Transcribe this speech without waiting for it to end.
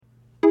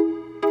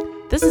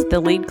This is the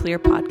Lead Clear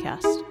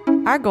podcast.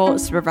 Our goal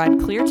is to provide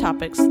clear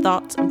topics,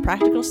 thoughts, and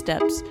practical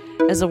steps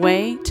as a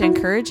way to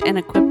encourage and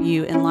equip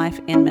you in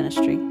life and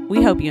ministry.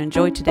 We hope you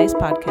enjoy today's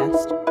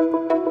podcast.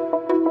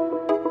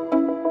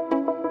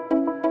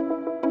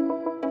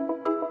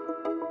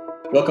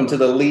 Welcome to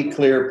the Lead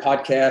Clear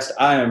podcast.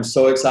 I am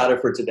so excited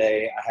for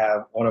today. I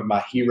have one of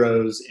my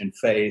heroes in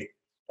faith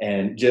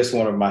and just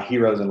one of my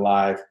heroes in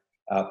life,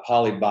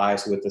 Polly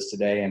Bias, with us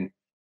today. And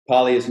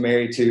Polly is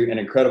married to an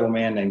incredible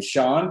man named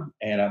Sean,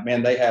 and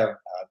man, they have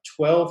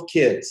 12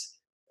 kids.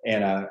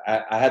 And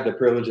I had the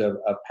privilege of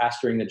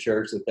pastoring the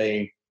church that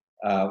they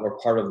were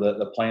part of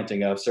the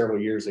planting of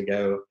several years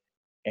ago.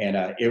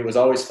 And it was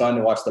always fun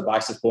to watch the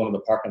Biases pull into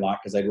the parking lot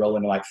because they'd roll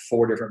into like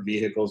 4 different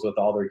vehicles with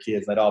all their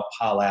kids. They'd all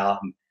pile out,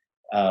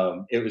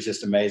 and it was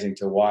just amazing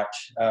to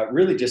watch.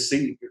 Really, just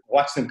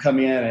watch them come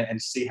in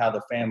and see how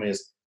the family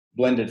is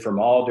blended from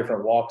all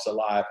different walks of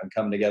life and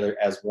come together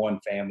as one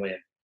family.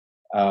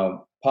 And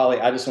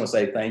Polly, I just want to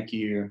say thank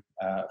you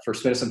for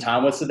spending some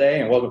time with us today,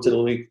 and welcome to the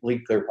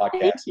Lead Clear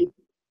podcast. Thank you.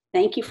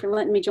 Thank you for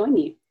letting me join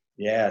you.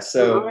 Yeah,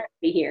 so I'm honored to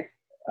be here.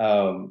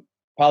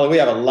 Polly, we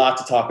have a lot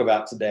to talk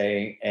about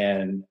today,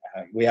 and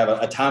we have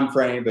a time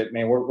frame, but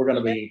man, we're going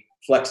to be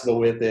flexible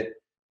with it.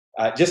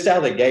 Just out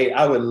of the gate,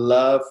 I would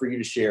love for you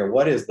to share,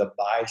 what is the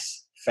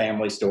Bice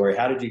family story?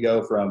 How did you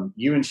go from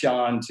you and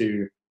Sean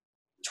to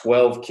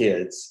 12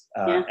 kids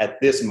at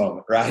this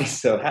moment, right?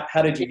 So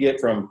how did you get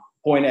from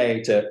point A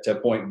to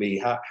point B?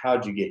 How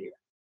did you get here?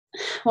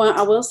 Well,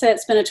 I will say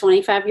it's been a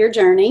 25-year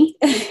journey.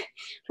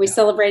 We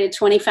celebrated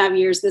 25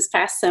 years this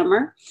past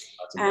summer.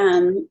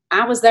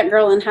 I was that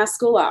girl in high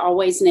school. I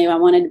always knew I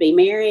wanted to be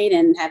married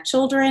and have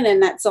children,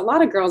 and that's a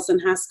lot of girls in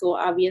high school,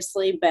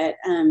 obviously. But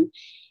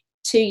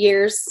 2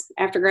 years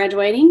after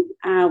graduating,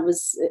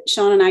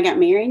 Sean and I got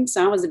married,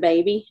 so I was a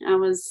baby. It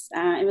was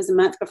a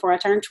month before I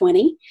turned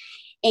 20,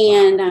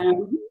 and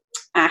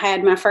I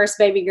had my first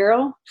baby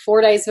girl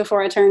 4 days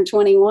before I turned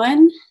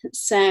 21.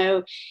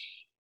 So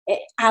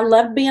I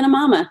loved being a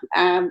mama.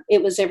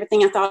 It was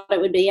everything I thought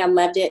it would be. I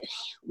loved it.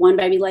 1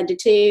 baby led to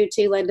 2,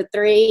 2 led to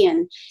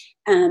 3.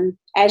 And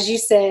as you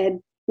said,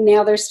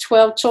 now there's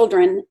 12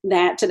 children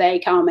that today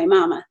call me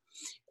mama.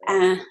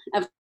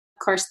 Of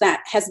course,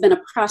 that has been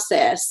a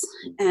process,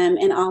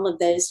 and all of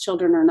those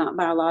children are not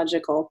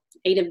biological.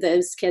 8 of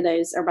those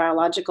kiddos are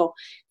biological.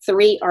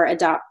 3 are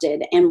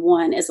adopted, and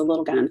 1 is a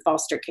little guy in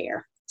foster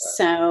care.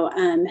 So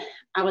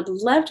I would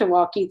love to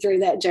walk you through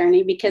that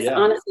journey because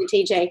honestly,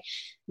 TJ,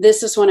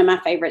 this is one of my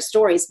favorite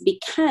stories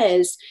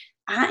because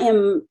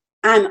I'm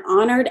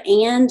honored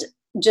and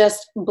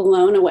just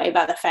blown away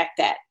by the fact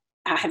that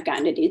I have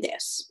gotten to do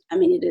this. I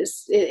mean,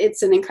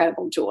 it's an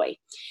incredible joy.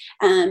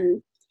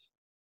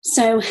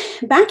 So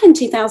back in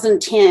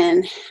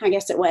 2010, I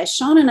guess it was,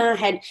 Sean and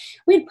I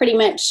we had pretty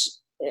much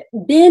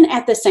been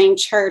at the same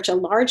church, a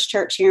large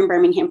church here in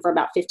Birmingham, for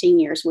about 15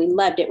 years. We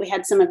loved it. We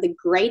had some of the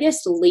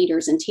greatest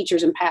leaders and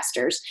teachers and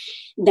pastors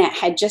that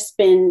had just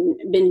been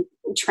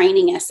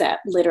training us up,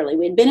 literally.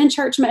 We had been in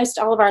church most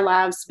all of our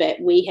lives, but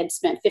we had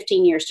spent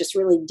 15 years just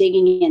really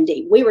digging in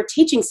deep. We were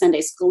teaching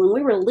Sunday school and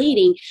we were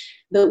leading,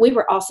 but we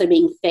were also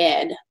being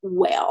fed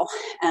well.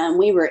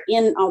 We were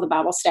in all the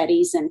Bible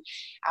studies, and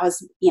I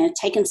was,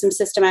 taking some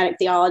systematic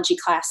theology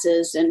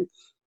classes, and,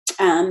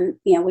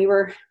 we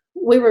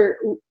were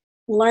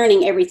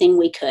learning everything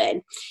we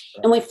could.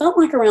 And we felt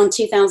like around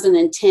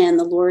 2010,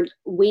 the Lord,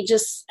 we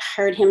just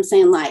heard him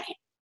saying like,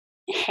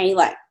 hey,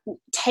 like,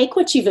 take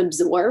what you've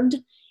absorbed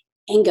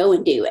and go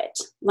and do it.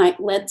 Like,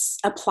 let's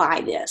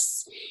apply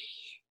this.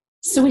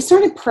 So we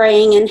started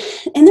praying,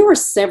 and there were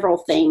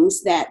several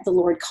things that the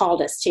Lord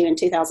called us to in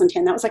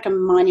 2010. That was like a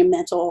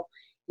monumental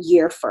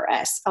year for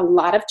us. A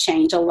lot of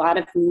change, a lot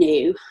of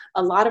new,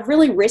 a lot of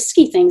really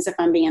risky things, if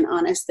I'm being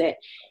honest, that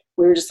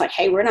we were just like,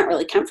 hey, we're not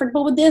really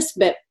comfortable with this,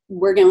 but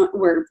we're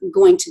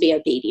going to be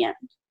obedient.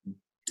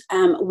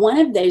 One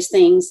of those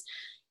things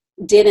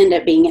did end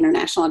up being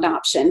international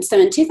adoption. So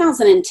in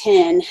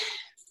 2010,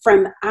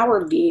 from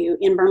our view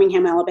in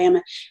Birmingham,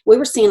 Alabama, we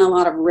were seeing a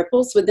lot of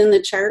ripples within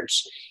the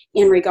church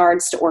in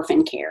regards to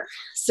orphan care.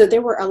 So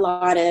there were a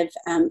lot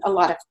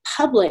of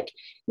public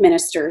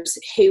ministers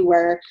who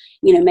were,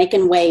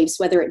 making waves,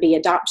 whether it be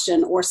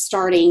adoption or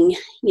starting,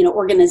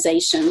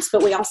 organizations.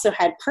 But we also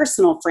had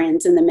personal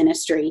friends in the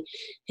ministry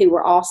who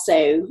were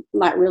also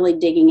like really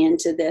digging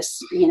into this,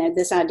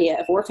 this idea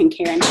of orphan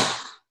care. And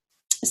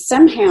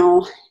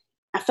somehow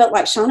I felt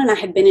like Sean and I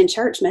had been in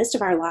church most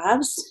of our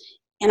lives,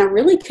 and I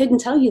really couldn't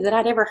tell you that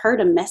I'd ever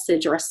heard a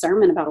message or a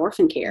sermon about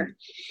orphan care.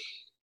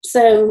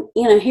 So,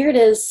 here it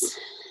is,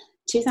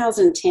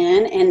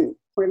 2010, and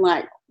we're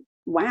like,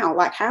 wow,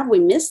 like, how have we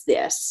missed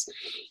this?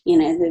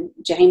 The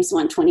James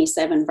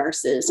 1:27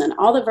 verses and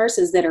all the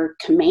verses that are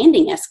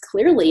commanding us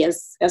clearly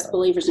as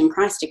believers in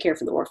Christ to care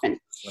for the orphan.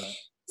 Right.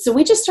 So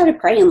we just started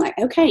praying like,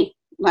 okay,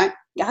 like,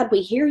 God,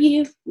 we hear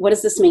you. What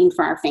does this mean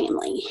for our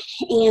family?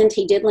 And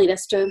he did lead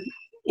us to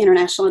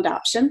international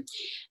adoption.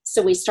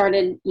 So we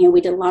started,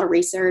 we did a lot of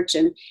research.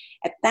 And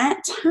at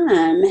that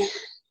time,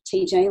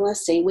 TJ,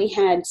 let's see, we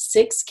had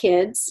 6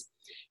 kids.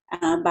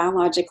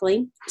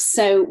 biologically.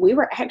 So we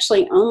were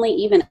actually only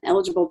even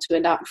eligible to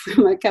adopt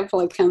from a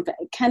couple of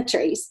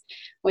countries,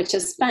 which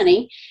is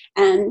funny.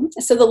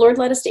 So the Lord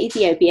led us to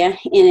Ethiopia.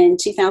 And in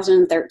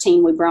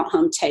 2013, we brought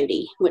home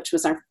Toadie, which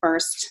was our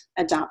first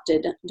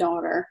adopted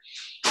daughter.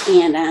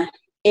 And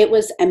it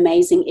was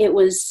amazing. It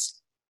was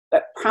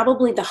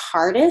probably the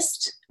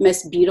hardest,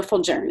 most beautiful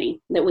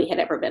journey that we had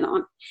ever been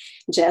on.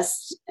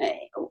 Just,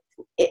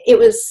 it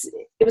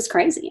was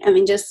crazy. I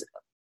mean,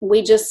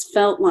 we just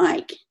felt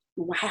like,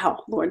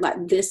 wow, Lord,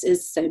 like this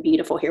is so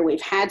beautiful here.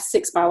 We've had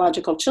 6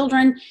 biological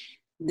children.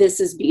 This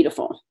is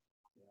beautiful.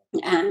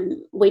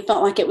 We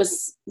felt like it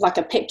was like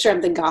a picture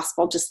of the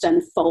gospel just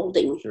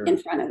unfolding in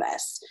front of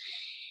us.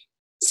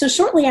 So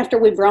shortly after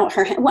we brought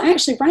her, well,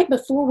 actually right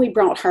before we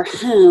brought her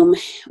home,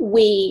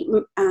 we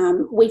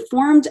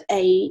formed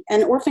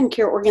an orphan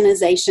care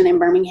organization in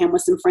Birmingham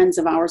with some friends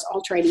of ours,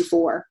 Altar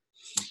 84.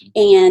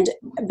 And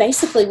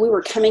basically we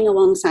were coming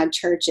alongside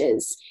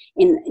churches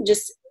and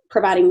just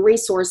providing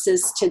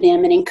resources to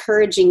them and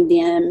encouraging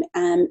them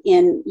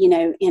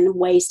in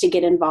ways to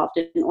get involved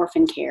in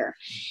orphan care.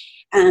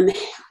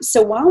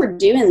 So while we're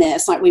doing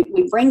this, like we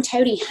bring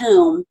Toadie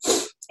home,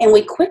 and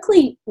we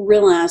quickly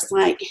realized,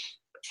 like,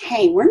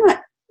 hey,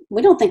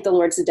 we don't think the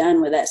Lord's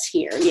done with us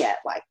here yet.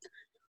 Like,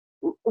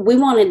 we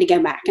wanted to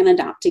go back and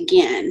adopt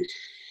again.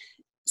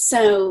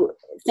 So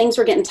things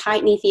were getting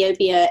tight in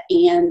Ethiopia,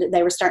 and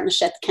they were starting to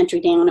shut the country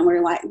down. And we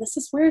were like, this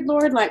is weird,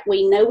 Lord. Like,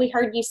 we know we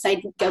heard you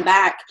say, go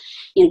back,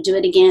 do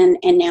it again.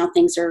 And now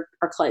things are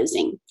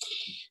closing.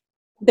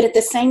 But at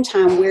the same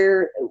time,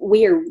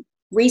 we are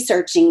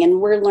researching and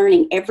we're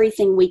learning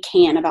everything we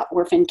can about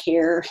orphan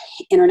care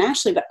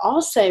internationally, but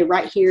also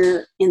right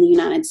here in the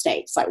United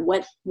States. Like,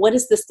 what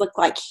does this look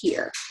like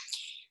here?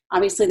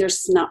 Obviously,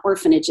 there's not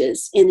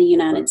orphanages in the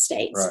United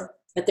States. Right.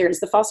 But there's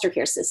the foster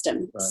care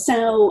system. Right.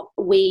 So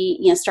we,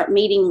 start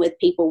meeting with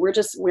people.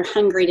 We're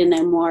hungry to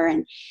know more.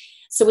 And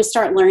so we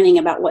start learning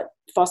about what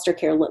foster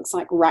care looks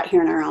like right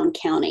here in our own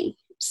county.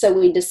 So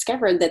we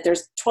discovered that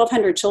there's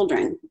 1,200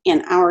 children in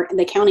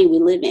the county we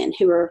live in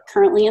who are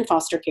currently in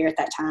foster care at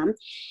that time.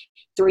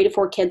 3 to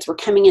 4 kids were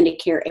coming into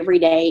care every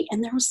day.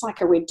 And there was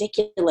like a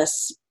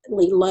ridiculously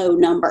low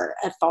number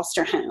of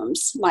foster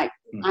homes. Like,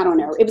 I don't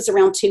know, it was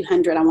around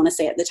 200, I want to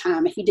say at the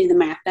time. If you do the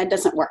math, that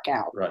doesn't work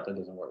out. Right, that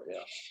doesn't work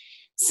out.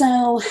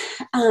 So,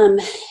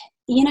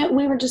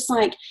 we were just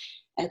like,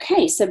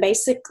 okay, so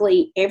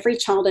basically every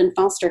child in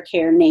foster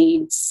care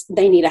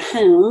they need a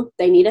home,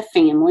 they need a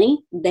family,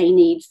 they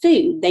need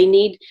food, they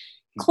need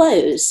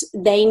clothes,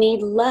 they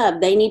need love,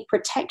 they need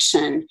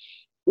protection.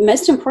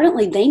 Most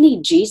importantly, they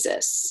need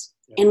Jesus.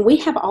 And we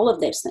have all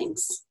of those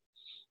things.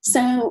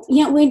 So,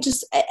 we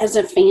just, as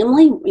a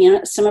family,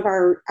 some of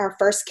our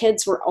first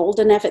kids were old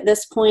enough at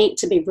this point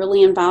to be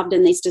really involved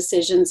in these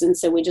decisions. And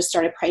so we just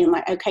started praying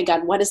like, okay,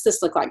 God, what does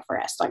this look like for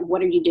us? Like,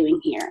 what are you doing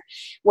here?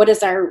 What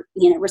is our,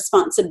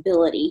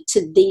 responsibility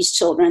to these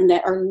children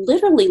that are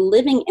literally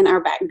living in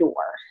our back door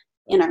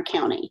in our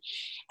county?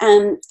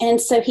 And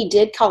so he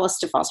did call us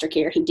to foster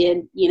care. He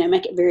did,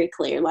 make it very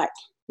clear, like,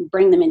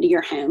 bring them into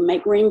your home,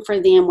 make room for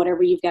them,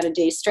 whatever you've got to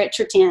do, stretch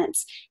your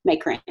tents,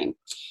 make room.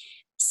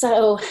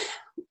 So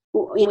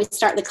we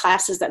start the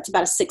classes. That's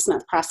about a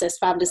 6-month process,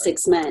 5 to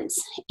 6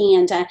 months.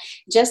 And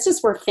just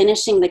as we're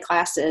finishing the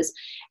classes,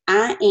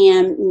 I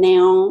am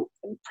now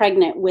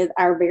pregnant with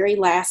our very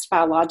last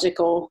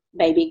biological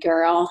baby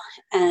girl.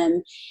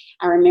 I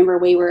remember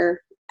we were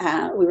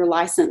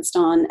licensed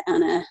on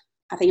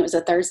I think it was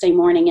a Thursday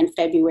morning in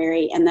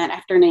February, and that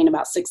afternoon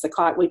about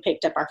 6:00, we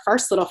picked up our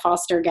first little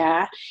foster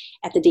guy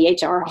at the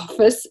DHR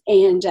office,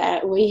 and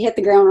we hit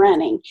the ground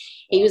running.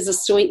 He was a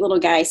sweet little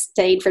guy,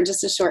 stayed for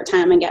just a short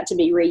time and got to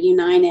be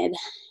reunited.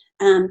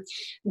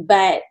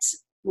 But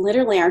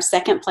literally our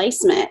second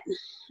placement,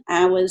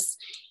 I was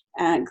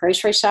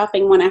grocery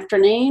shopping one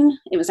afternoon.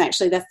 It was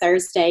actually the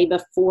Thursday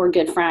before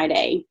Good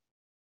Friday.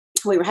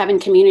 We were having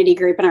community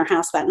group in our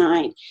house that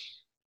night.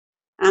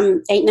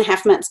 I'm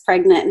 8.5 months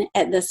pregnant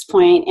at this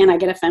point, and I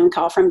get a phone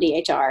call from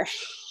DHR,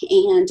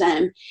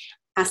 and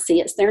I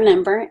see it's their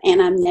number,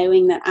 and I'm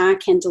knowing that I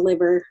can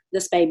deliver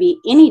this baby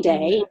any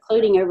day,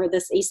 including over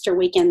this Easter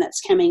weekend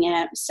that's coming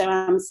up. So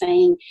I'm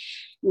saying,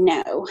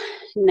 no,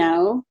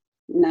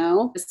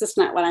 this is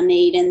not what I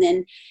need. And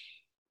then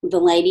the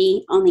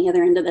lady on the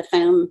other end of the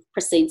phone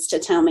proceeds to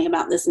tell me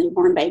about this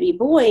newborn baby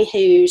boy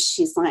who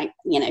she's like,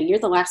 you're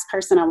the last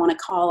person I want to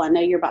call. I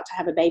know you're about to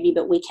have a baby,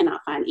 but we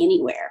cannot find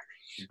anywhere.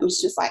 I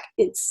was just like,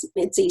 it's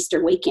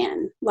Easter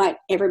weekend. Like,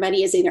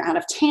 everybody is either out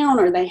of town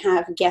or they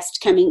have guests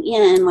coming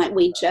in. Like,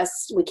 we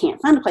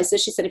can't find a place. So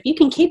she said, if you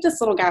can keep this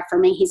little guy for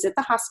me, he's at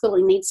the hospital.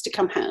 He needs to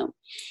come home.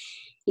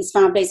 He's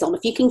 5 days old.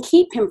 If you can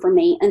keep him for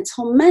me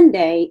until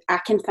Monday, I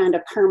can find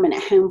a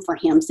permanent home for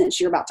him since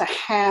you're about to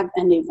have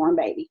a newborn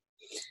baby.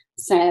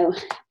 So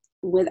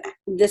with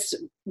this,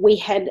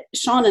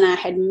 Sean and I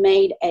had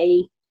made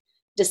a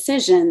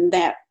decision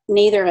that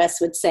neither of us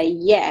would say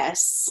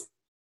yes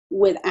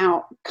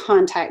without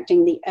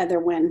contacting the other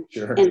one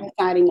and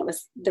deciding it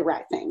was the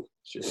right thing.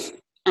 Sure.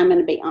 I'm going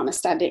to be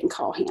honest, I didn't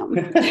call him.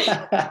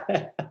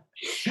 I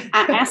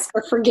asked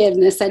for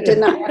forgiveness. I did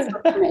not ask for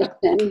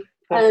permission.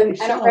 I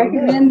don't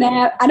recommend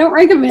that. I don't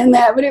recommend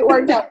that, but it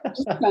worked out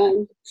just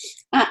fine.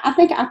 I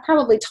think I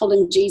probably told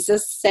him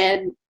Jesus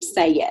said,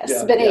 say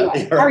yes. But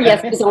anyway, our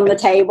yes was on the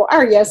table.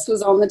 Our yes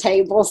was on the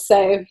table.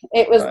 So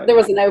it was, there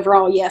was an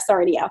overall yes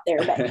already out there.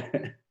 But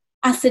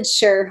I said,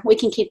 sure, we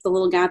can keep the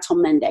little guy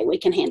till Monday. We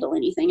can handle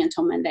anything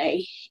until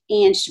Monday.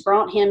 And she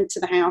brought him to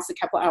the house a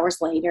couple hours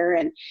later,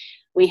 and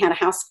we had a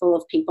house full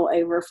of people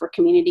over for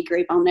community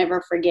group. I'll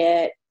never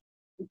forget.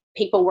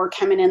 People were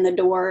coming in the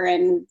door,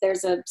 and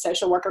there's a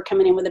social worker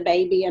coming in with a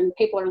baby, and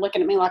people are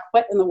looking at me like,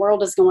 what in the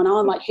world is going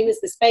on? Like, who is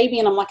this baby?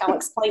 And I'm like, I'll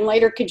explain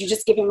later. Could you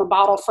just give him a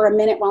bottle for a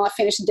minute while I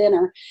finish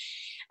dinner?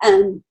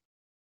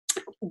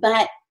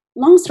 But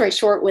long story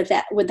short, with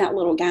that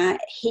little guy,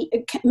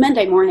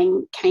 Monday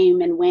morning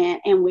came and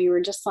went, and we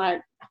were just like,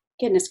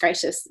 goodness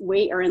gracious,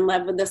 we are in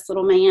love with this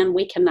little man.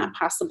 We cannot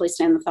possibly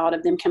stand the thought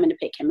of them coming to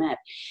pick him up.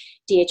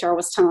 DHR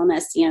was telling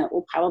us, it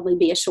will probably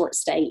be a short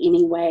stay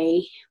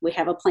anyway. We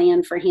have a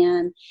plan for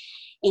him.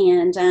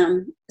 And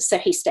so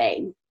he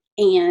stayed.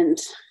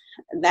 And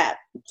that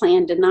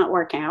plan did not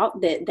work out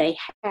that they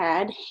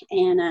had.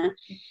 And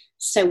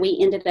so we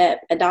ended up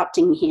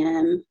adopting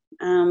him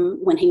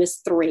when he was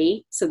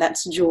 3. So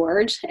that's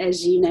George,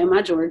 as you know,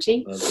 my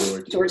Georgie.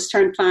 George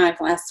turned 5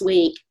 last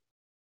week.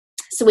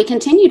 So we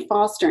continued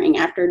fostering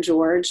after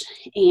George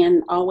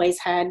and always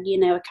had,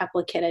 a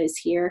couple of kiddos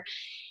here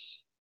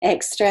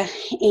extra.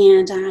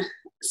 And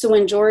so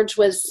when George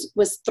was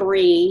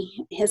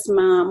 3, his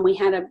mom, we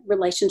had a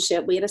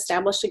relationship. We had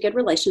established a good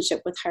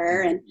relationship with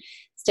her and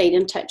stayed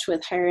in touch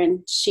with her.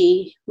 And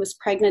she was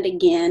pregnant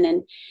again.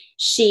 And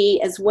she,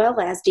 as well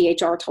as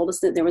DHR, told us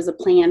that there was a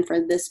plan for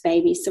this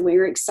baby. So we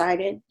were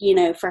excited,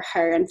 for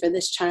her and for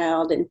this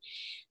child. And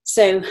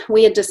so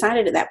we had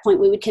decided at that point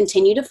we would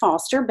continue to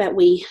foster, but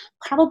we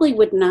probably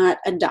would not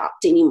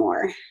adopt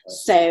anymore.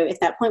 So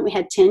at that point we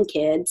had 10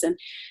 kids, and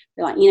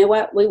we're like, you know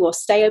what, we will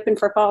stay open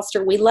for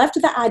foster. We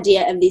loved the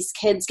idea of these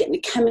kids getting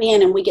to come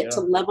in and we get to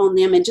love on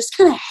them and just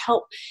kind of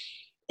help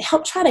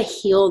try to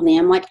heal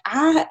them. Like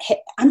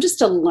I'm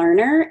just a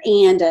learner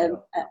and a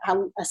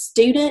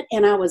student,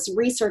 and I was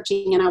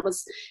researching and I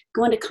was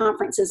going to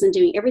conferences and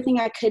doing everything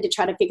I could to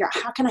try to figure out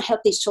how can I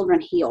help these children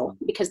heal,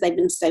 because they've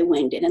been so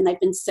wounded and they've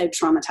been so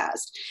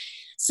traumatized.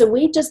 So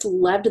we just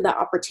loved the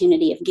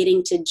opportunity of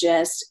getting to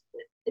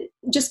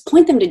just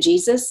point them to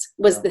Jesus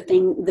was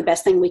the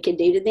best thing we could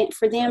do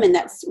for them. And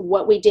that's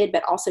what we did,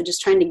 but also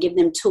just trying to give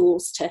them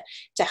tools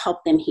to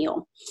help them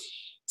heal.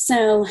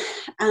 So,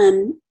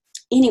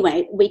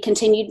 anyway, we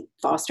continued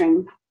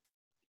fostering.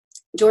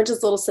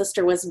 George's little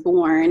sister was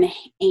born,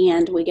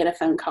 and we get a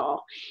phone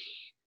call.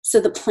 So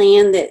the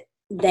plan that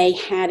they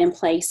had in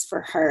place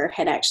for her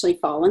had actually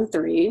fallen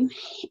through,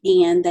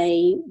 and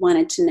they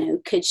wanted to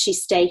know, could she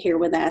stay here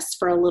with us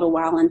for a little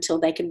while until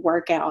they could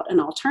work out an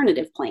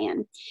alternative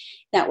plan?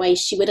 That way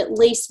she would at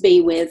least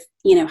be with,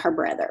 her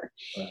brother.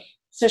 Right.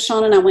 So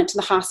Sean and I went to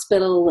the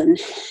hospital and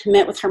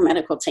met with her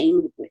medical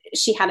team.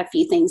 She had a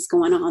few things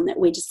going on that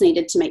we just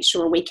needed to make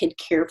sure we could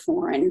care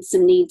for, and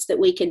some needs that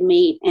we could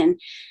meet. And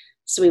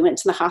so we went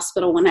to the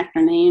hospital one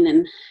afternoon,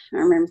 and I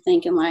remember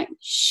thinking like,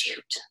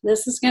 shoot,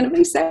 this is going to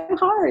be so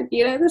hard.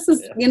 This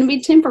is going to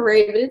be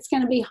temporary, but it's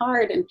going to be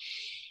hard. And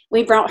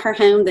we brought her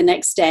home the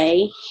next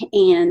day,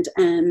 and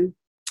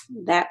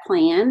that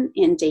plan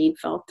indeed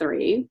fell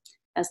through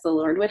as the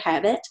Lord would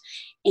have it.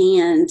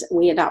 And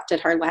we adopted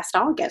her last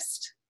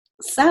August.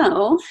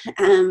 So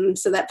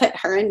that put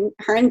her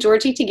and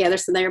Georgie together.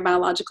 So they are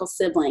biological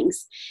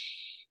siblings.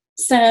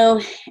 So,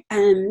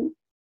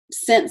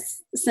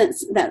 since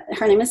that,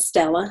 her name is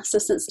Stella. So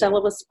since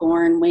Stella was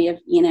born, we have,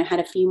 had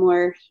a few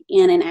more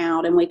in and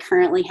out. And we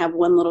currently have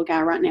one little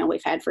guy right now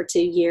we've had for 2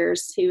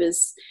 years, who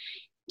is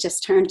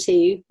just turned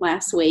 2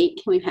 last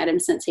week. We've had him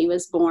since he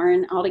was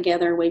born.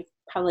 Altogether, we've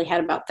probably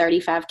had about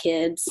 35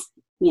 kids,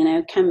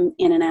 come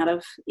in and out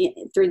of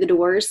through the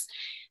doors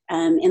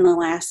in the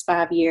last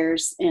 5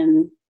 years.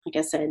 And like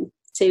I said,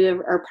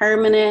 2 are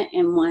permanent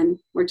and 1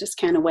 we're just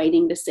kind of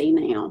waiting to see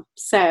now.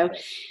 So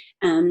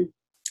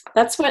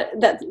that's what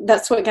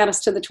got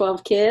us to the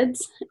 12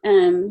 kids.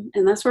 And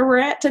that's where we're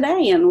at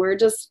today. And we're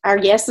just, our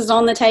yes is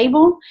on the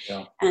table.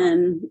 Yeah.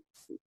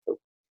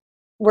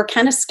 We're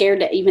kind of scared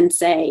to even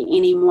say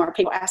anymore.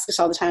 People ask us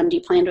all the time, do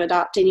you plan to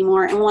adopt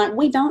anymore? And we're like,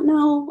 we don't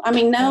know. I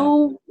mean,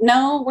 no,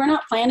 we're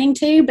not planning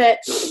to, but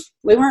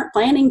we weren't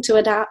planning to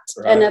adopt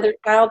another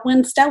child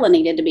when Stella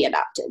needed to be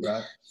adopted.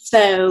 Right.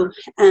 So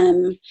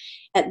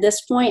at this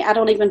point, I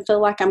don't even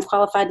feel like I'm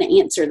qualified to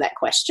answer that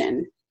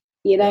question.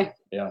 I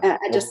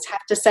just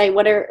have to say,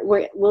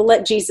 we'll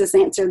let Jesus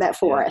answer that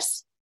for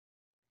us.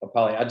 Well,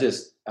 Polly,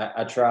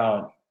 I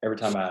try every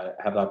time I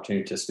have the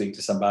opportunity to speak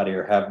to somebody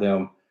or have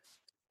them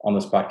on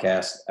this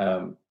podcast,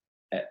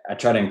 I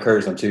try to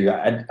encourage them too.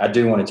 I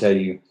do want to tell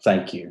you,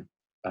 thank you.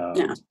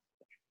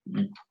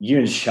 You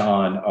and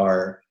Sean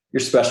you're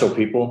special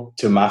people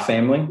to my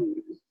family.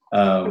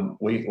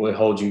 We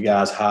hold you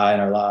guys high in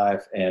our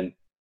life, and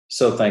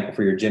so thankful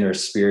for your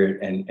generous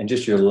spirit and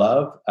just your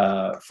love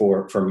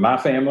for my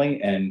family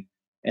and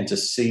to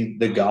see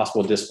the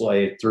gospel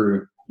displayed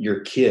through your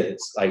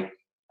kids. Like,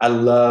 I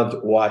loved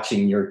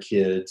watching your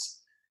kids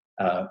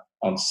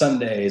on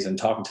Sundays and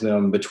talking to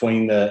them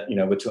during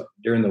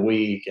the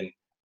week.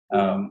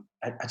 And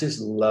I just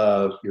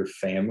love your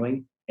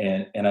family.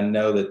 And I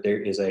know that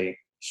there is a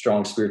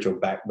strong spiritual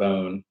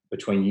backbone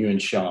between you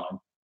and Sean.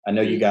 I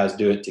know you guys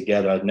do it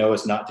together. I know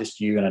it's not just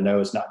you, and I know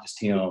it's not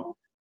just him,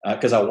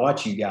 because I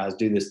watch you guys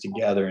do this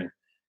together. And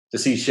to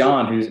see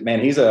Sean,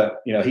 he's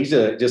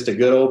just a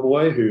good old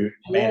boy who,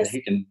 man,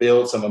 he can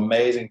build some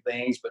amazing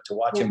things, but to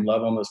watch him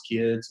love on those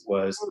kids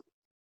was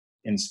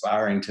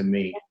inspiring to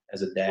me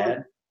as a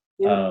dad.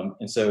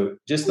 And so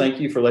just thank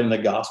you for letting the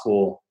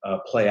gospel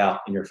play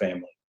out in your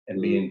family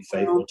and being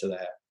faithful to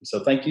that.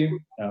 So thank you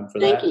for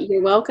that. Thank you.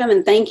 You're welcome.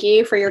 And thank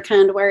you for your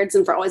kind words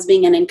and for always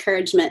being an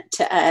encouragement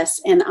to us.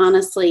 And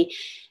honestly,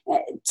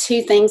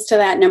 two things to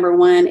that. Number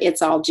one,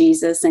 it's all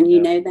Jesus. And you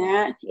know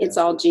that. It's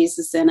all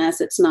Jesus in us.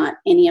 It's not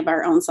any of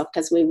our own self,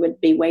 because we would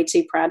be way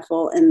too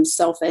prideful and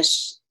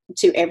selfish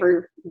to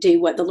ever do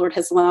what the Lord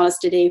has allowed us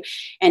to do.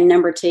 And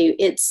number two,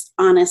 it's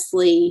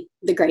honestly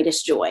the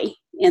greatest joy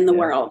in the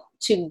world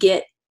to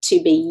get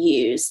to be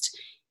used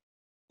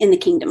in the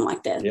kingdom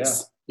like this. Yeah.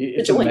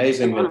 It's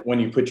amazing that when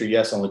you put your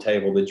yes on the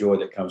table, the joy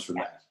that comes from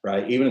that,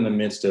 right? Even in the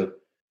midst of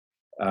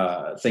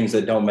things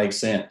that don't make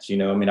sense. I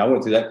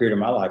went through that period of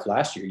my life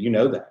last year.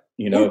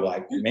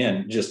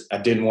 Man, I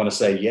didn't want to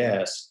say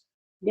yes.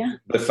 Yeah.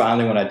 But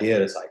finally, when I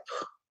did, it's like,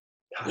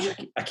 gosh,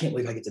 I can't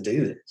believe I get to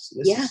do this.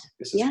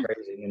 This is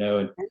crazy,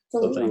 and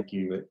so thank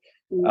you.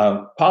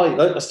 But Polly,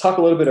 let's talk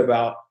a little bit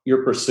about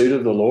your pursuit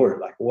of the Lord.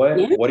 Like, what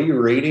are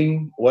you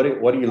reading? What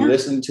do you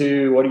listen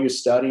to? What are you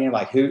studying?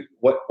 Like,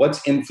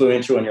 what's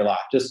influential in your life?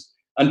 Just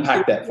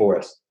unpack that for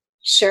us.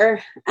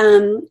 Sure.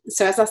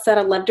 So as I said,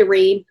 I love to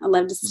read. I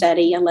love to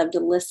study. I love to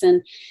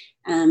listen,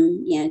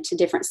 to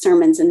different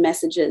sermons and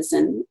messages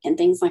and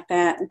things like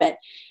that. But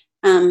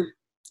I'm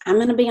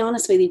going to be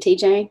honest with you,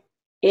 TJ.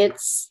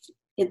 It's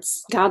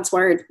God's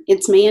word.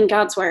 It's me and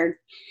God's word.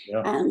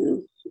 Yeah.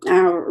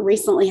 I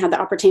recently had the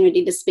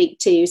opportunity to speak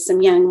to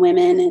some young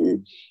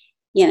women,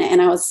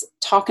 and I was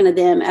talking to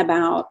them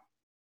about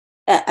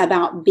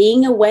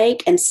being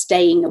awake and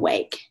staying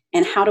awake.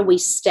 And how do we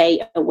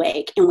stay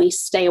awake? And we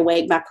stay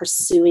awake by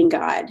pursuing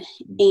God.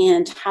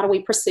 And how do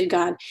we pursue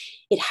God?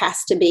 It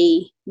has to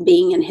be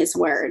being in His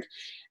Word.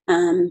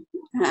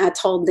 I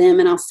told them,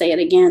 and I'll say it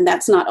again,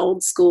 that's not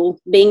old school.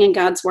 Being in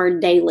God's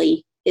Word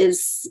daily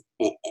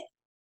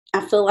I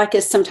feel like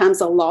is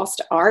sometimes a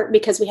lost art,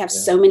 because we have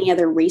so many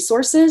other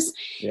resources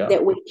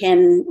that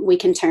we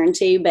can turn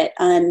to. But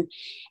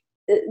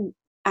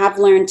I've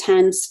learned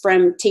tons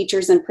from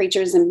teachers and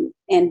preachers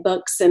and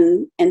books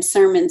and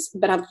sermons,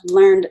 but I've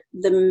learned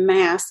the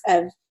mass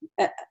of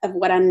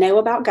what I know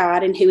about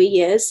God and who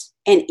He is.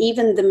 And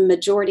even the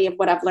majority of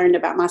what I've learned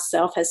about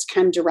myself has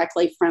come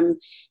directly from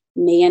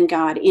me and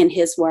God in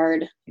His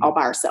Word, all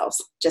by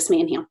ourselves, just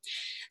me and Him.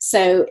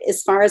 So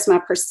as far as my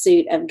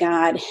pursuit of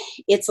God,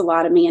 it's a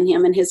lot of me and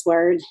Him and His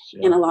Word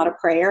and a lot of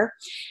prayer.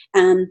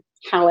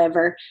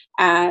 However,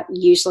 I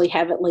usually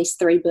have at least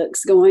 3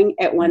 books going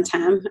at one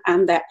time.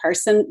 I'm that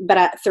person,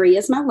 but 3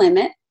 is my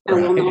limit. I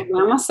will not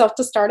allow myself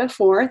to start a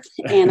 4th,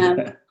 and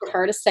I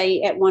prefer to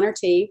stay at 1 or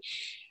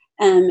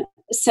 2.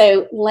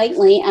 So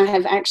lately, I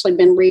have actually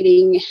been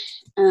reading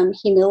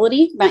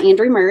Humility by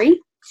Andrew Murray.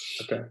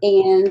 Okay.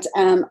 And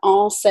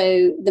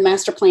also The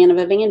Master Plan of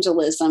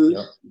Evangelism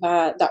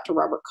by Dr.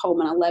 Robert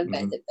Coleman. I love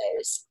both of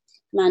those.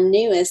 My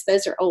newest,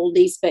 those are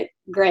oldies but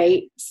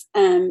great.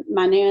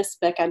 My newest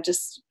book I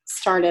just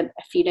started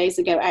a few days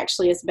ago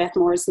actually is Beth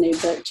Moore's new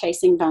book,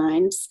 Chasing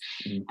Vines.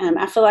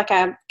 I feel like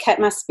I've cut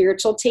my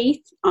spiritual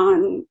teeth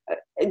on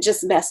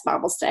just Beth's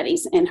Bible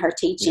studies and her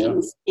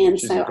teachings. And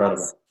she's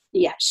incredible.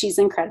 She's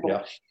incredible.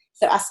 Yeah.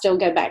 So I still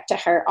go back to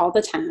her all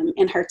the time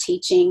and her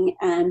teaching.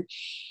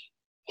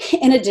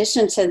 In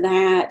addition to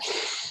that,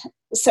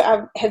 so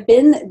I have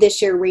been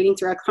this year reading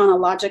through a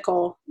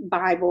chronological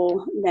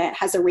Bible that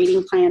has a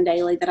reading plan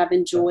daily that I've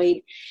enjoyed.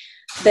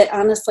 But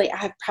honestly,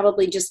 I've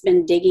probably just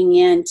been digging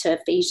into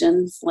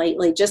Ephesians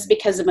lately, just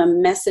because of a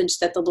message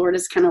that the Lord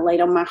has kind of laid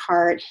on my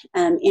heart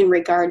in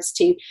regards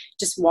to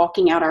just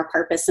walking out our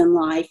purpose in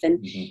life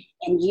and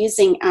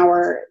using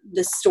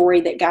the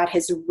story that God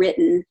has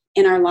written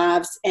in our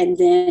lives, and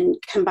then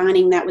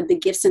combining that with the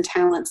gifts and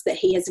talents that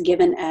He has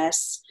given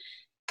us,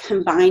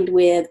 combined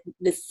with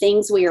the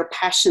things we are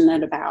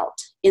passionate about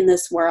in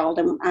this world.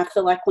 And I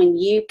feel like when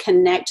you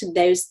connect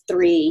those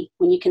 3,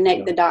 when you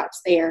connect the dots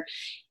there,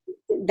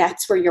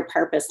 that's where your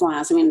purpose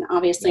lies. I mean,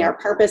 obviously our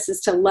purpose is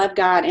to love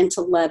God and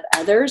to love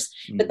others,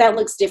 but that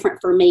looks different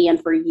for me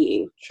and for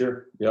you.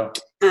 Sure. Yeah.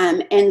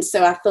 And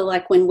so I feel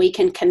like when we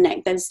can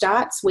connect those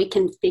dots, we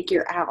can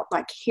figure out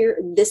like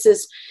this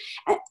is,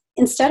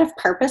 instead of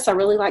purpose, I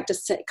really like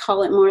to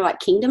call it more like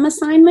kingdom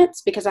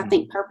assignments, because I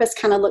think purpose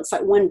kind of looks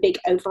like one big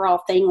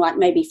overall thing, like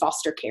maybe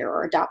foster care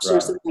or adoption or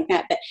something like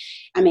that. But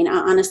I mean, I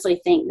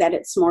honestly think that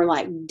it's more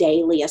like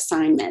daily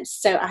assignments.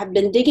 So I've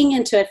been digging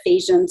into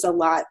Ephesians a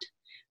lot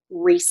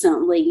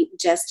recently,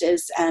 just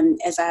as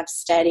I've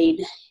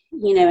studied,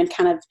 and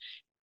kind of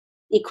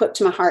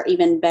equipped my heart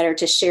even better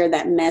to share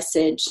that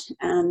message.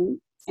 And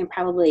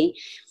probably,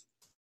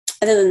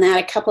 other than that,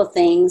 a couple of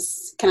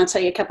things. Can I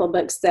tell you a couple of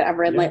books that I've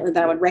read lately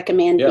that I would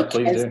recommend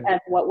because of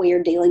what we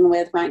are dealing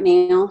with right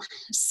now?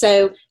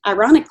 So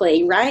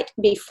ironically, right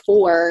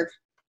before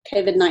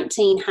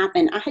COVID-19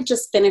 happened, I had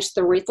just finished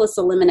The Ruthless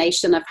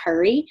Elimination of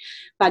Hurry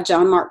by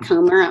John Mark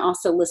Comer. I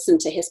also listened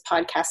to his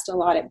podcast a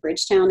lot at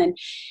Bridgetown, and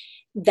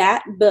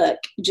that book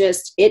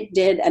it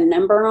did a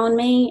number on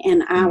me.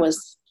 And I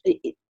was,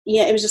 it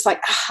was just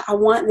like, I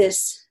want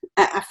this.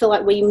 I feel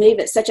like we move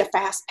at such a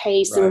fast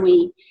pace, right. And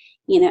we,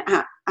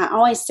 I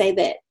always say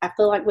that I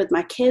feel like with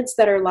my kids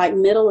that are like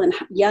middle and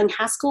young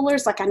high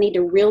schoolers, like I need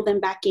to reel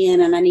them back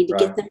in, and I need to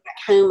get them back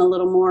home a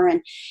little more.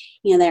 And,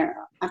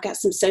 I've got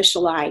some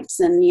socialites,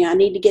 and, I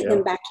need to get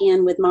them back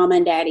in with mama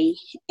and daddy.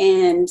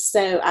 And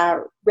so I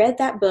read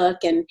that book,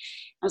 and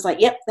I was like,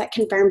 yep, that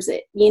confirms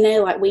it.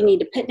 Like we need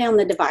to put down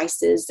the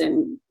devices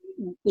and,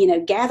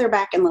 gather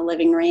back in the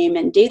living room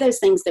and do those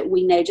things that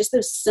we know, just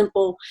those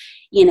simple,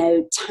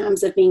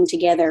 times of being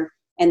together.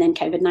 And then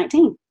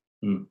COVID-19.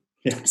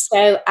 Yeah.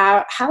 So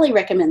I highly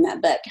recommend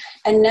that book.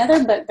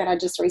 Another book that I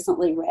just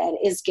recently read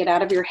is Get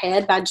Out of Your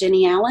Head by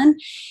Jenny Allen.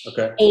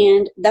 Okay.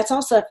 And that's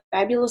also a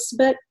fabulous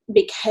book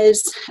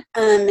because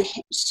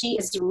she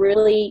is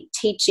really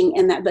teaching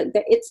in that book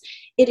that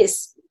it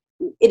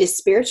is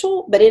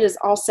spiritual, but it is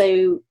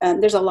also,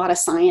 there's a lot of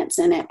science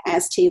in it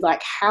as to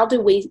like, how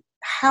do we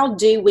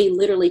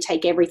literally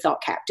take every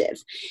thought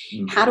captive?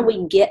 Mm-hmm. How do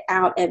we get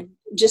out of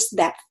just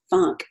that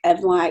funk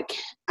of like,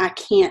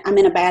 I'm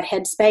in a bad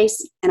headspace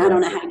and I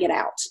don't know how to get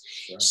out.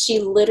 Right. She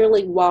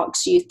literally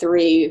walks you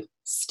through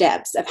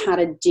steps of how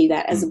to do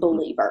that as a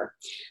believer.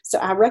 So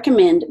I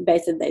recommend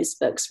both of those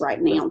books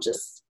right now,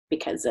 just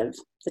because of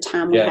the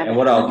time we have. And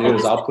what I'll do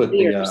is I'll put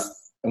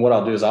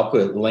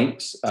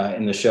links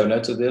in the show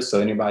notes of this.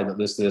 So anybody that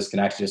listens to this can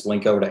actually just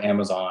link over to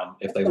Amazon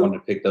if they wanted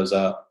to pick those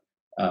up.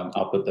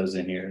 I'll put those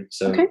in here.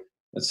 So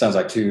It sounds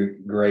like two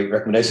great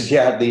recommendations.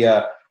 Yeah.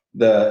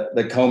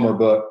 The Comer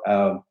book,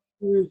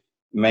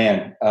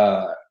 man,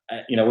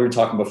 we were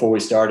talking before we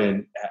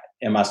started,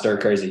 am I stir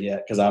crazy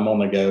yet? Because I'm on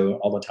the go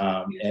all the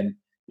time. And,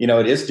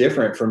 it is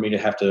different for me to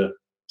have to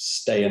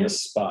stay in a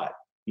spot,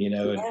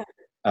 And,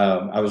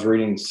 I was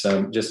reading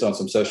just on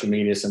some social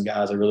media, some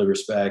guys I really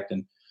respect.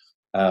 And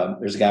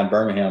there's a guy in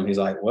Birmingham. He's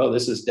like, well,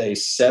 this is day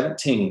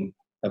 17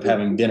 of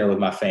having dinner with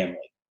my family.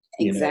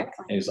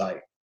 Exactly. And he's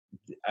like,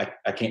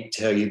 I can't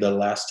tell you the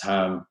last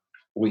time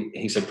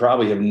he said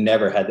probably have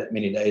never had that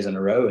many days in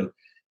a row. And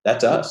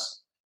that's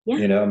us.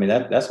 Yeah.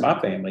 That's my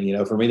family,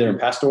 for me, they're in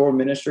pastoral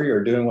ministry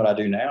or doing what I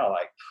do now.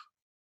 Like,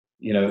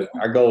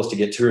 our goal is to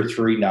get 2 or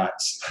 3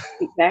 nights.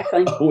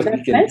 Exactly.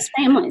 That's most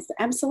families.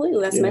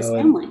 Absolutely. That's most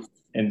families.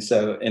 And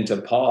so, and to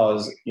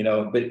pause,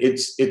 but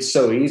it's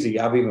so easy.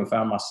 I've even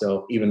found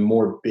myself even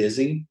more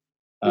busy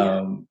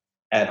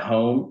at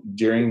home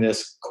during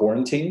this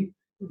quarantine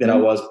than I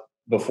was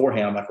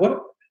beforehand. I'm like,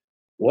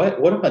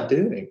 what am I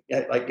doing?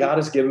 Like, God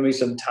has given me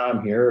some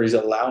time here, or he's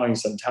allowing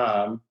some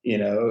time,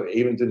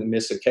 even through the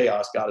midst of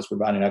chaos, God is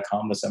providing a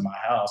calmness in my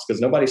house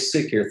because nobody's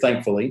sick here,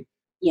 thankfully.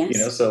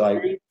 Yes. So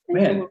like,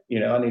 man,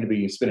 I need to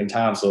be spending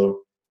time.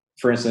 So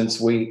for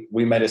instance, we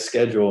made a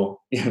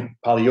schedule,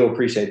 Polly, you'll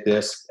appreciate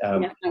this.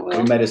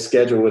 We made a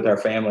schedule with our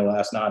family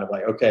last night of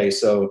like, okay,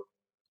 so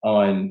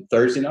on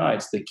Thursday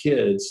nights, the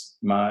kids,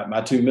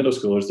 my 2 middle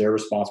schoolers, they're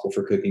responsible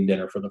for cooking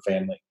dinner for the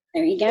family.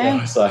 There you go.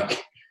 It's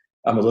like,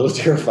 I'm a little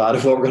terrified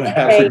of what we're going to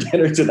have for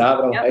dinner tonight.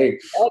 But hey,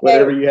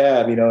 whatever you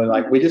have, and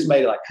like we just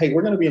made it like, hey,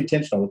 we're going to be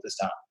intentional with this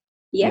time.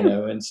 Yeah.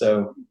 And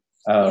so,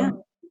 and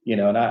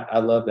I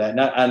love that.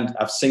 And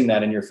I've seen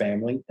that in your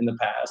family in the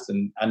past,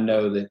 and I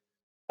know that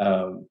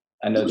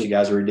that you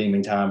guys are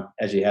redeeming time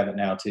as you have it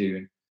now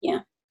too. Yeah.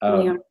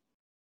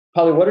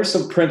 Polly, what are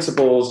some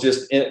principles?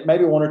 Just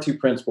maybe 1 or 2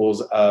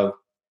 principles of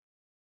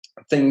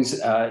things,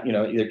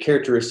 either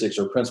characteristics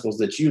or principles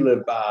that you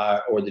live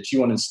by, or that you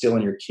want to instill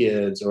in your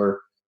kids,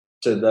 or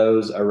to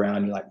those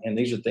around you, like, and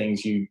these are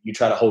things you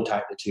try to hold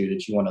tight to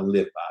that you want to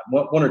live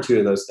by. 1 or 2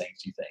 of those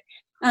things, you think?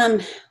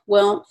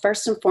 Well,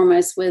 first and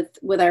foremost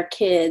with our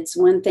kids,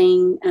 one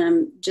thing,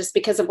 just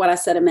because of what I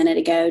said a minute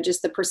ago,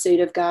 just the pursuit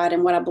of God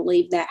and what I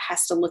believe that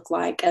has to look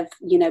like of,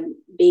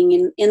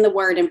 being in the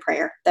word and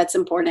prayer. That's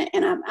important.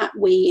 And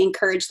we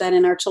encourage that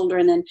in our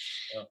children. And,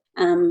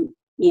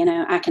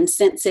 I can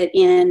sense it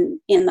in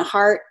the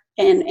heart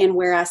and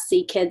where I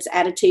see kids'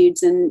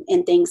 attitudes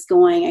and things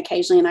going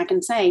occasionally. And I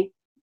can say,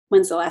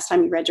 when's the last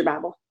time you read your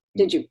Bible?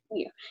 Did you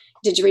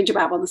read your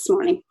Bible this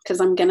morning? Because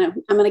I'm gonna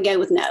go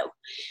with no.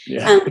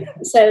 Yeah.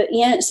 So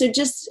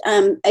just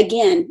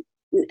again,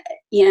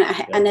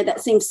 I know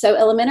that seems so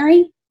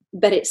elementary,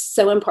 but it's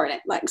so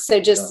important. Like, so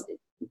just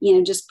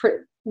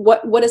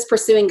what does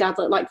pursuing God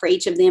look like for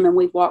each of them? And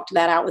we've walked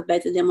that out with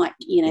both of them. Like,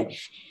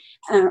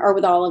 or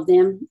with all of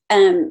them.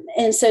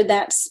 And so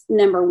that's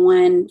number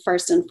one,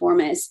 first and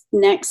foremost.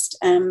 Next,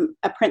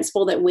 a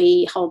principle that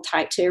we hold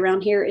tight to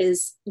around here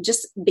is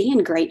just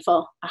being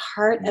grateful, a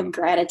heart of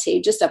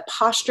gratitude, just a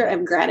posture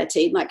of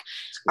gratitude. Like,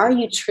 are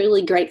you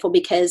truly grateful?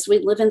 Because we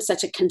live in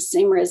such a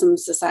consumerism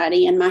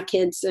society, and my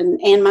kids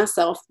and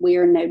myself, we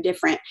are no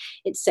different.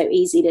 It's so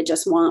easy to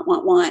just want,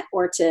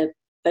 or to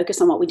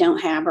focus on what we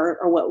don't have or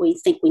what we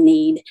think we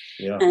need.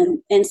 Yeah.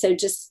 And so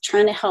just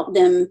trying to help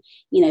them,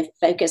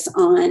 focus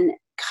on,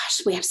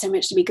 gosh, we have so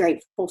much to be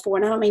grateful for.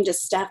 And I don't mean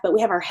just stuff, but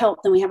we have our health,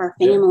 and we have our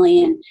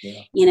family, and,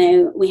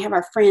 we have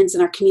our friends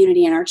and our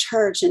community and our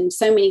church and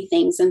so many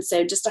things. And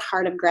so just a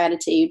heart of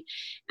gratitude.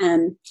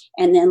 And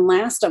then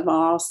last of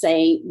all,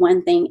 say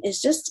one thing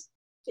is just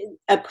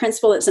a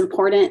principle that's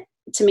important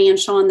to me and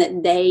Sean,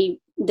 that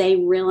they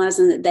realize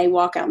and that they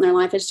walk out in their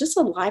life, is just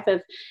a life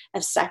of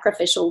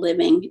sacrificial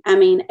living. I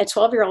mean, a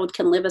 12-year-old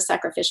can live a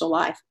sacrificial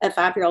life. A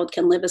 5-year-old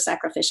can live a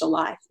sacrificial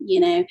life,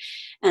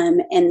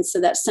 and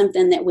so that's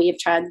something that we have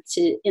tried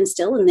to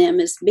instill in them,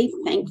 is be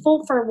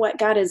thankful for what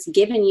God has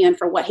given you and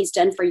for what he's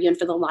done for you and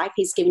for the life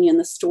he's given you and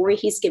the story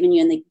he's given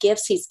you and the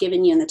gifts he's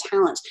given you and the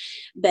talents.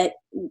 But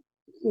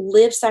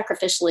live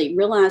sacrificially.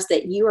 Realize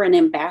that you are an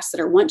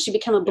ambassador. Once you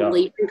become a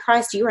believer in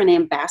Christ, you are an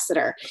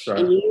ambassador,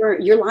 and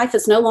your life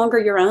is no longer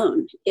your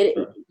own.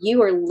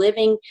 You are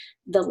living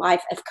the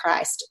life of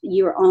Christ.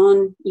 You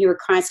are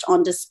Christ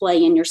on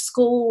display in your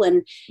school,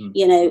 and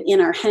in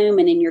our home,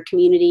 and in your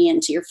community,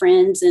 and to your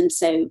friends. And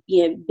so,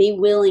 be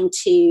willing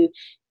to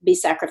be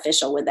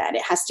sacrificial with that.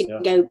 It has to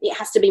it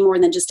has to be more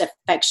than just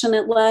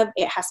affectionate love.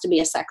 It has to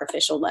be a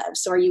sacrificial love.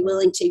 So are you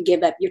willing to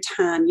give up your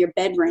time, your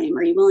bedroom?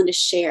 Are you willing to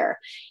share,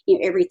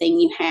 everything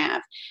you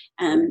have?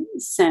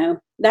 So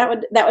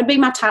that would be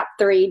my top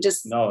three,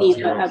 just,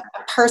 a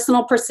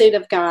personal pursuit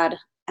of God,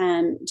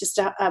 just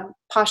a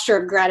posture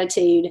of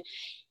gratitude,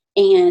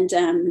 and,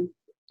 and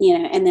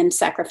then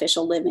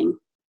sacrificial living.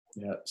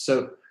 Yeah.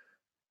 So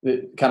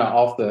kind of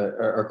off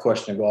our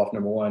question to go off,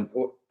 number one,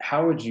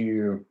 how would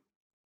you,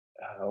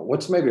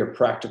 what's maybe a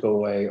practical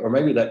way, or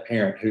maybe that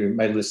parent who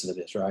may listen to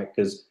this, right?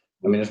 Because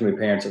there's going to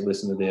be parents that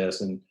listen to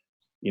this, and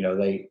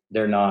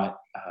they're not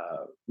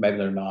maybe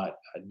they're not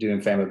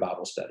doing family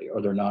Bible study,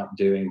 or they're not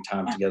doing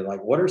time together.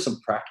 Like, what are some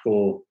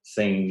practical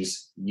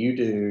things you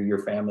do,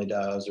 your family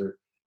does,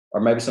 or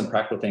maybe some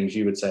practical things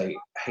you would say,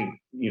 hey,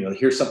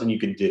 here's something you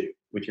could do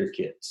with your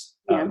kids.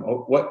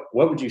 What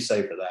would you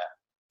say for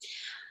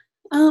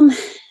that?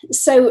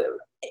 So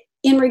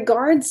in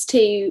regards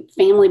to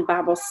family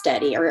Bible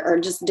study or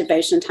just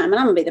devotion time, and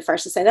I'm going to be the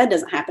first to say that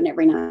doesn't happen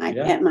every night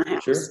at my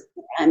house. Sure.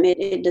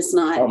 It does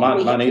not. Oh,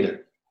 mine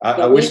either.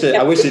 I wish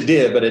it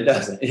did, but it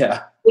doesn't.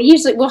 Yeah.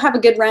 We'll have a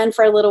good run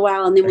for a little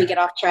while, and then we get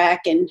off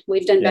track, and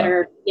we've done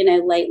better,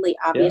 lately,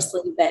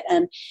 obviously. But,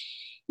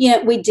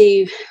 we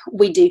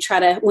do try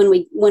to, when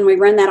we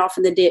run that off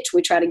in the ditch,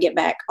 we try to get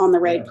back on the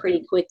road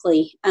pretty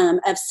quickly,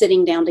 of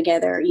sitting down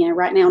together.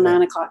 Right now,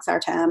 9:00's our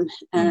time,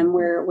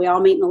 where we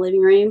all meet in the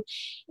living room,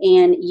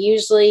 and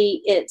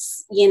usually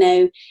it's,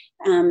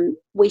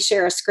 we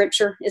share a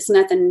scripture. It's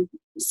nothing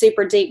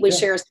super deep. We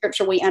share a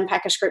scripture. We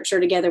unpack a scripture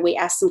together. We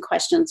ask some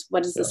questions.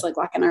 What does this look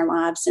like in our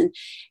lives? And,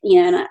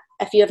 and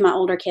a few of my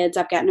older kids,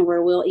 I've gotten to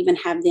where we'll even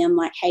have them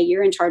like, hey,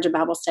 you're in charge of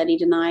Bible study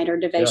tonight or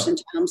devotion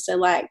time. So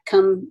like,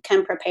 come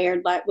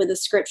prepared, like with a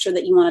scripture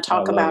that you want to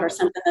talk about, or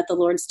something that the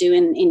Lord's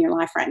doing in your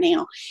life right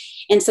now.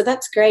 And so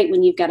that's great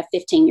when you've got a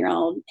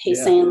 15-year-old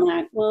who's saying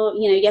like, well,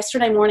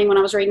 yesterday morning when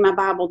I was reading my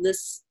Bible,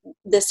 this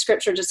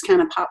scripture just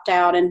kind of popped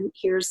out, and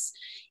here's,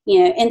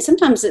 and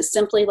sometimes it's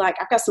simply like,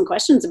 I've got some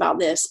questions about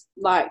this,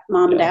 like,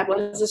 Mom and Dad, what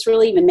does this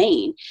really even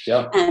mean?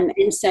 Yeah.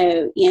 And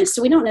so,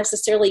 so we don't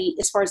necessarily,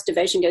 as far as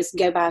devotion goes,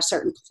 go by a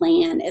certain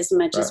plan as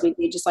much as we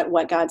do just like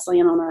what God's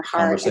laying on our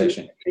heart and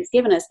He's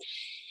given us.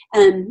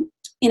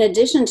 In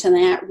addition to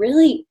that,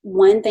 really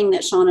one thing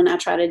that Sean and I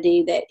try to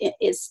do that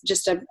is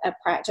just a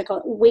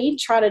practical, we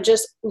try to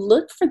just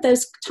look for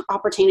those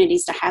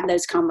opportunities to have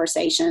those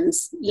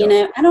conversations.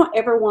 I don't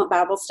ever want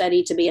Bible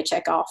study to be a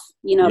check off,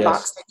 a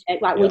box to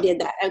check, like we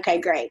did that.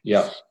 Okay, great.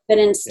 Yeah. But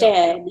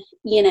instead,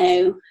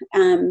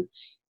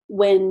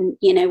 when,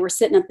 we're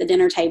sitting at the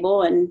dinner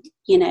table and,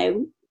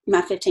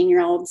 my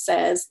 15-year-old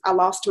says, I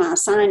lost my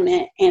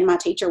assignment and my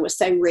teacher was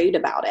so rude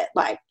about it.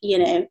 Like,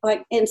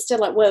 instead,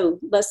 like, whoa,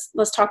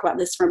 let's talk about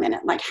this for a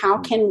minute. Like, how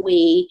can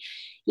we,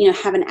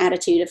 have an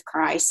attitude of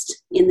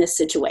Christ in this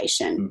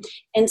situation?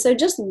 And so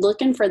just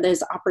looking for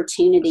those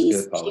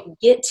opportunities to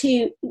get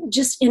to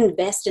just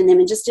invest in them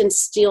and just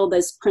instill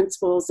those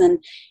principles and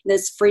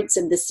those fruits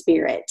of the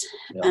Spirit,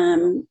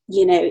 in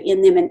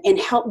them, and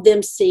help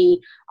them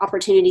see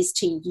opportunities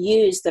to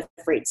use the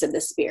fruits of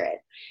the Spirit.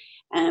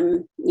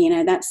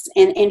 That's,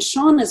 and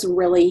Sean is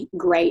really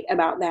great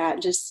about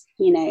that, just,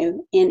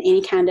 in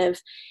any kind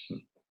of,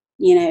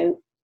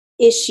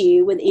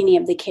 issue with any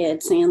of the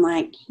kids, saying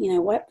like,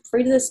 what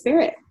fruit of the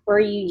Spirit were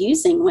you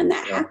using when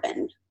that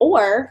happened?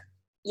 Or,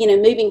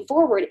 moving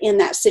forward in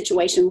that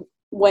situation,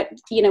 what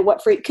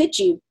fruit could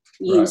you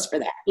use for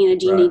that? Do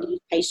you need to use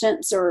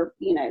patience or,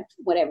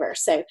 whatever.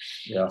 So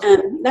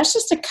that's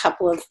just a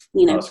couple of,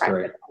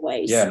 practical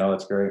ways. Yeah, no,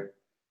 that's great.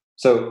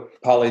 So,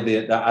 Polly,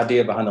 the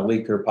idea behind the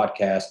Lead Clear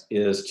podcast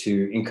is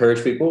to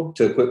encourage people,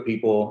 to equip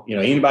people,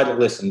 anybody that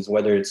listens,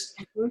 whether it's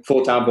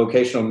full-time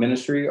vocational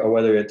ministry or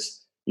whether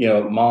it's,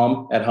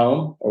 mom at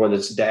home or whether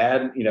it's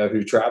dad,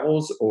 who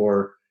travels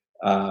or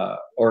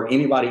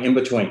anybody in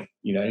between,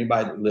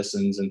 anybody that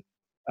listens. And,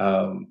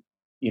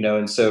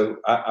 and so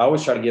I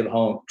always try to give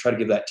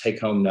that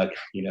take home nugget,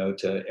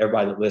 to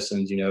everybody that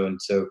listens,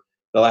 and so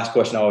the last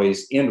question I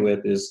always end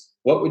with is,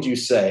 what would you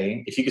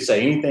say if you could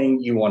say anything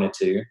you wanted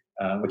to,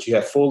 which you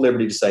have full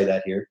liberty to say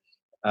that here,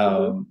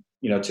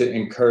 to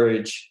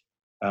encourage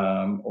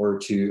or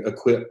to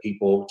equip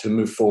people to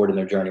move forward in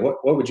their journey?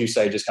 What would you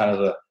say, just kind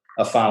of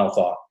a final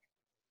thought?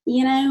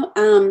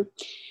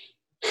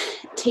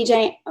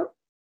 TJ,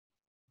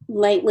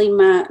 lately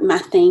my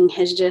thing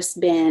has just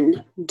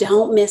been,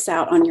 don't miss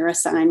out on your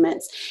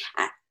assignments.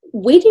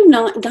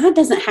 God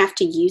doesn't have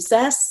to use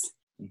us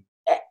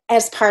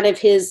as part of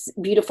his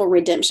beautiful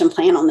redemption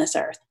plan on this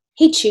earth.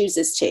 He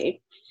chooses to.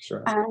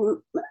 Sure.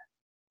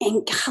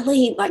 And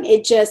golly,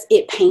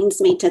 it pains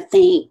me to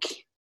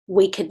think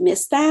we could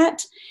miss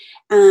that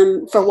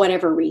for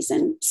whatever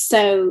reason.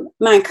 So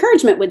my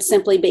encouragement would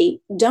simply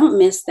be, don't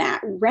miss that.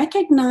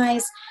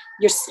 Recognize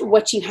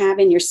what you have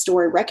in your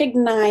story.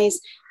 Recognize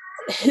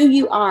who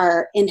you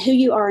are and who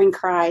you are in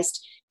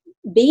Christ.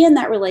 Be in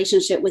that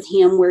relationship with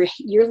him where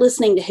you're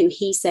listening to who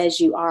he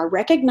says you are.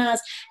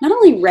 Not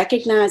only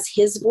recognize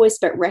his voice,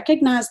 but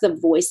recognize the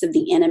voice of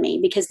the enemy,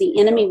 because the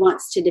enemy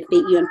wants to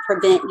defeat you and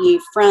prevent you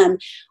from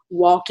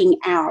walking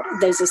out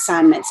those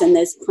assignments and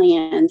those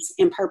plans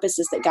and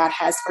purposes that God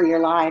has for your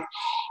life.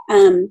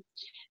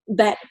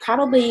 But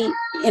probably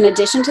in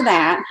addition to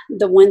that,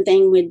 the one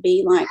thing would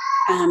be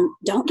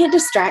don't get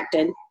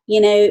distracted.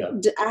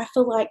 I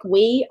feel like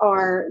we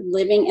are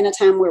living in a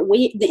time where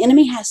the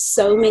enemy has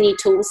so many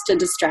tools to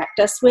distract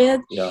us with.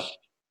 Yeah.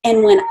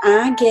 And when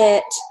I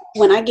get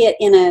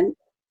in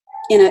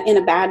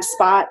a bad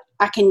spot,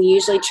 I can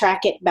usually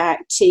track it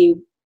back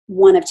to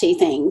one of two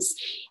things.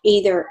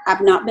 Either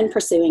I've not been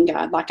pursuing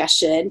God like I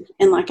should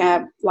and like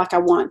I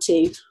want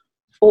to,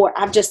 or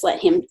I've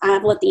let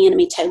the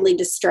enemy totally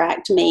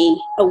distract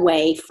me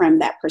away from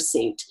that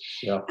pursuit.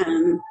 Yeah.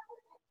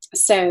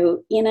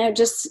 So,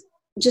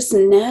 just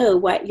know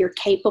what you're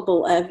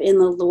capable of in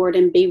the Lord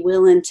and be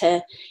willing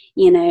to,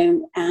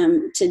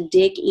 to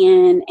dig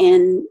in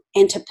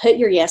and to put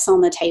your yes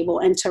on the table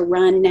and to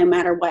run no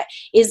matter what.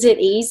 Is it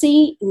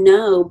easy?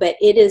 No, but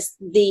it is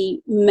the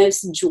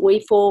most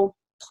joyful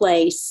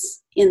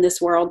place in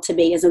this world to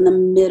be, is in the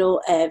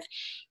middle of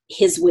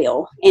his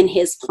will and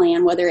his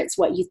plan, whether it's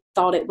what you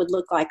thought it would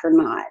look like or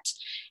not.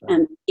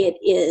 It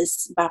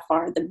is by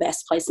far the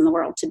best place in the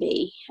world to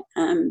be.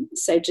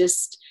 So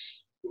just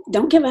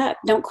don't give up.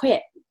 Don't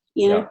quit.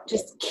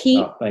 Just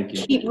keep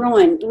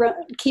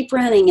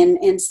running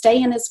and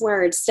stay in his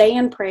word, stay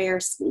in prayer.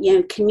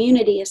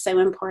 Community is so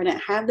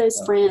important. Have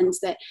those friends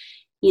that,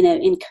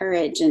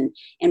 encourage and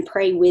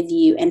pray with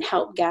you and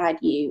help guide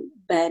you.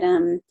 But,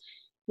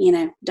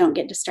 don't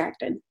get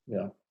distracted.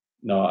 Yeah.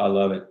 No, I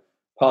love it.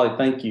 Polly,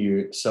 thank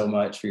you so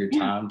much for your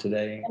time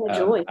today.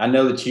 Enjoy. I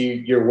know that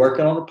you're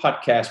working on a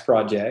podcast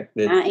project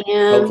that I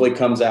am. Hopefully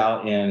comes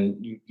out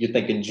you're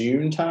thinking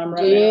June time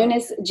right now?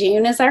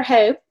 June is our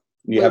hope.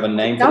 You have a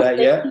name for that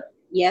yet?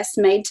 Yes,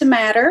 Made to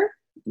Matter.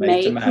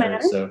 Made to Matter.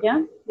 So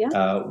yeah.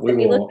 We will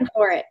be looking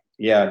for it.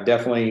 Yeah,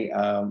 definitely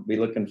be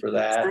looking for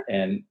that,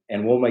 and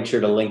we'll make sure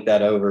to link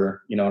that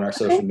over, on our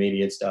social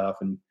media and stuff,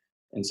 and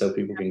so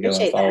people can go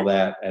and follow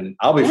that. And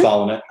I'll be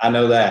following it. I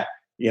know that.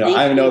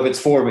 I don't know if it's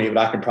for me, but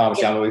I can promise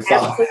you I'm going to be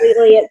following.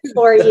 Absolutely, it's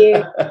for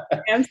you.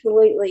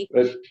 Absolutely.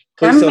 But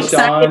please tell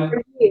Sean.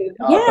 For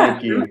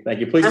you.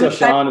 Thank you. Please tell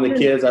Sean and the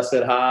kids I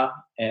said hi.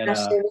 And I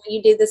sure will.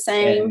 You do the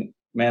same. And,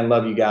 man,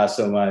 love you guys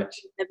so much.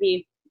 Love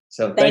you.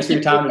 So thanks for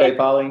your time today,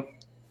 Polly.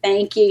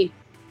 Thank you.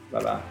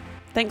 Bye-bye.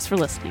 Thanks for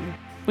listening.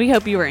 We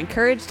hope you were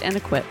encouraged and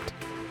equipped.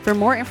 For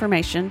more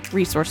information,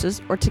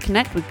 resources, or to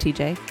connect with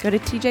TJ, go to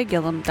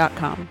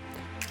tjgillum.com.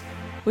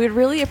 We would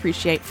really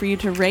appreciate for you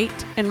to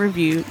rate and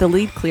review the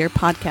Lead Clear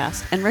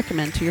podcast and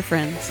recommend to your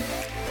friends.